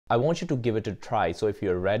I want you to give it a try. So if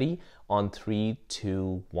you're ready, on 3,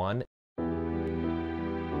 2, 1.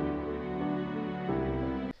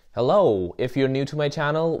 Hello, if you're new to my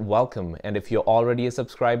channel, welcome. And if you're already a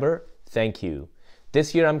subscriber, thank you.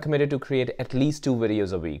 This year I'm committed to create at least 2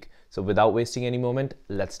 videos a week. So without wasting any moment,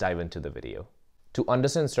 let's dive into the video. To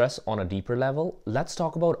understand stress on a deeper level, let's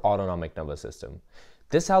talk about autonomic nervous system.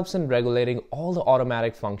 This helps in regulating all the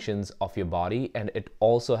automatic functions of your body, and it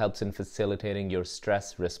also helps in facilitating your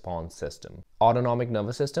stress response system. Autonomic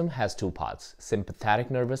nervous system has 2 parts,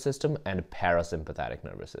 sympathetic nervous system and parasympathetic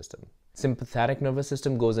nervous system. Sympathetic nervous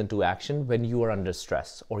system goes into action when you are under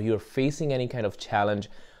stress or you're facing any kind of challenge,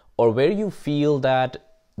 or where you feel that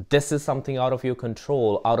this is something out of your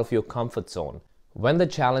control, out of your comfort zone. When the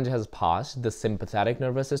challenge has passed, the sympathetic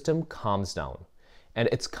nervous system calms down, and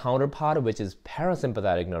its counterpart, which is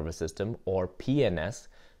parasympathetic nervous system or PNS,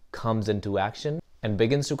 comes into action and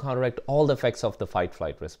begins to counteract all the effects of the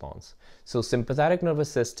fight-flight response. So sympathetic nervous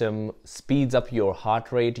system speeds up your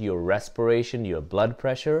heart rate, your respiration, your blood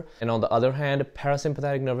pressure, and on the other hand,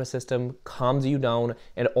 parasympathetic nervous system calms you down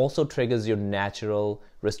and also triggers your natural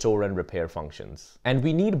restore and repair functions. And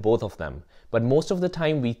we need both of them, but most of the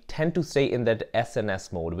time we tend to stay in that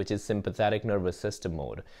SNS mode, which is sympathetic nervous system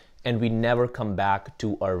mode, and we never come back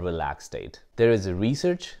to a relaxed state. There is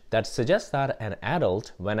research that suggests that an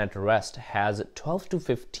adult, when at rest, has 12 to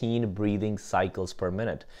 15 breathing cycles per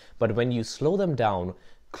minute, but when you slow them down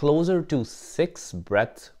closer to 6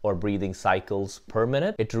 breath or breathing cycles per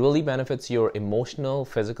minute, it really benefits your emotional,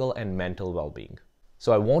 physical, and mental well-being.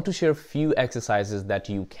 So I want to share a few exercises that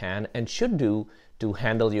you can and should do to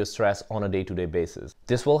handle your stress on a day-to-day basis.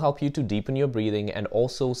 This will help you to deepen your breathing and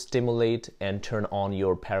also stimulate and turn on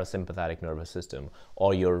your parasympathetic nervous system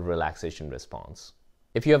or your relaxation response.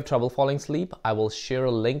 If you have trouble falling asleep, I will share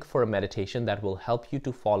a link for a meditation that will help you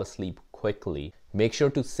to fall asleep quickly. Make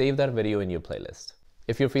sure to save that video in your playlist.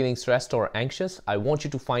 If you're feeling stressed or anxious, I want you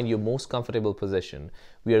to find your most comfortable position.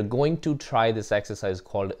 We are going to try this exercise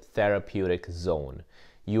called therapeutic zone.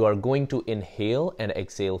 You are going to inhale and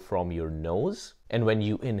exhale from your nose. And when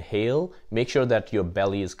you inhale, make sure that your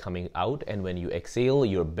belly is coming out. And when you exhale,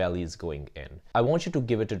 your belly is going in. I want you to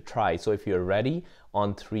give it a try. So if you're ready,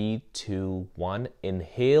 on 3, 2, 1,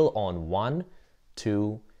 inhale on 1,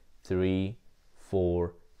 2, 3,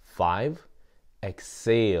 4, 5.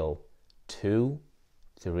 Exhale, 2,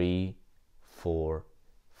 3, 4,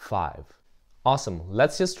 5. Awesome.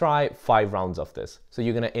 Let's just try 5 rounds of this. So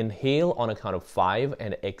you're going to inhale on a count of 5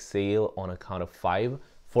 and exhale on a count of 5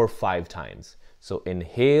 for 5 times. So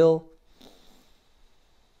inhale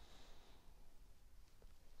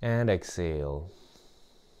and exhale.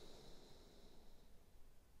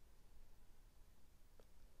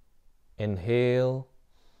 Inhale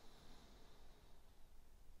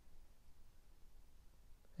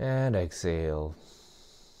and exhale.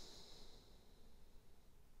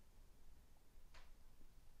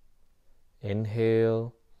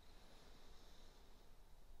 Inhale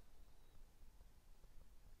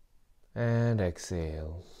and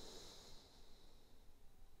exhale.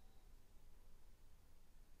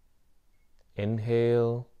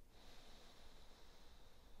 Inhale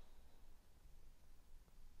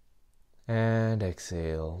and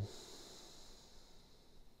exhale.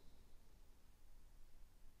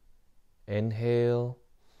 Inhale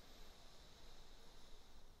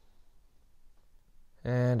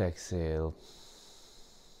and exhale.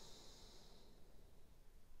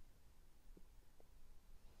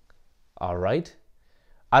 All right.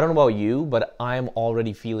 I don't know about you, but I'm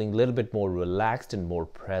already feeling a little bit more relaxed and more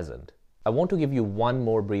present. I want to give you one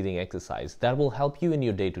more breathing exercise that will help you in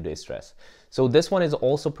your day-to-day stress. So this one is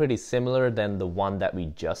also pretty similar than the one that we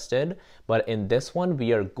just did, but in this one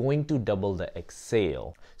we are going to double the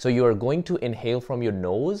exhale. So you are going to inhale from your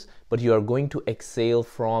nose, but you are going to exhale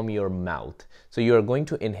from your mouth. So you are going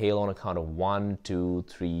to inhale on a count of 1, 2,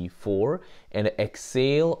 3, 4 and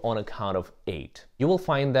exhale on a count of 8. You will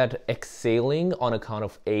find that exhaling on a count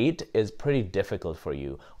of 8 is pretty difficult for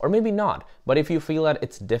you, or maybe not, but if you feel that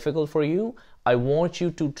it's difficult for you, I want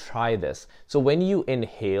you to try this. So when you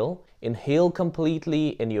inhale, inhale completely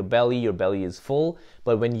in your belly is full,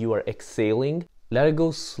 but when you are exhaling, let it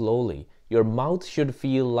go slowly. Your mouth should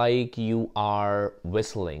feel like you are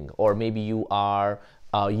whistling, or maybe you are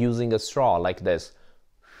using a straw like this.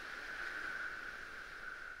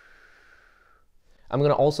 I'm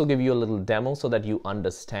going to also give you a little demo so that you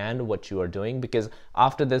understand what you are doing, because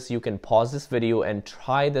after this you can pause this video and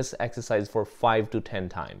try this exercise for 5 to 10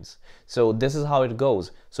 times. So this is how it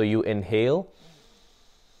goes. So you inhale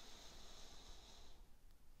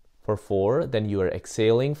for 4, then you are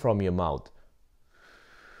exhaling from your mouth.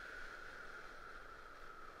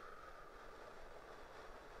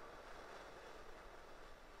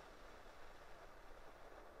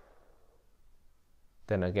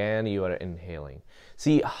 Then again, you are inhaling.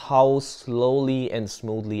 See how slowly and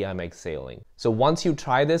smoothly I'm exhaling. So once you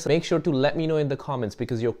try this, make sure to let me know in the comments,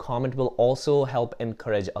 because your comment will also help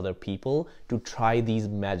encourage other people to try these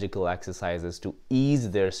magical exercises to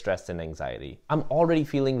ease their stress and anxiety. I'm already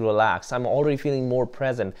feeling relaxed. I'm already feeling more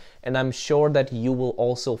present, and I'm sure that you will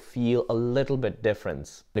also feel a little bit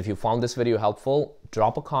difference. If you found this video helpful,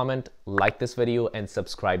 drop a comment, like this video, and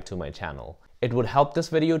subscribe to my channel. It would help this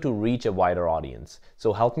video to reach a wider audience.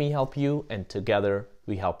 So help me help you, and together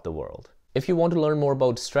we help the world. If you want to learn more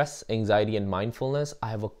about stress, anxiety, and mindfulness, I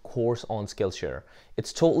have a course on Skillshare.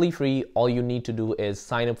 It's totally free. All you need to do is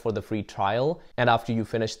sign up for the free trial, and after you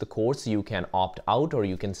finish the course, you can opt out or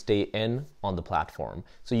you can stay in on the platform.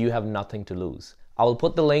 So you have nothing to lose. I will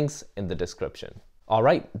put the links in the description. All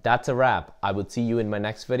right, that's a wrap. I would see you in my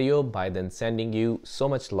next video. By then, sending you so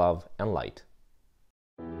much love and light.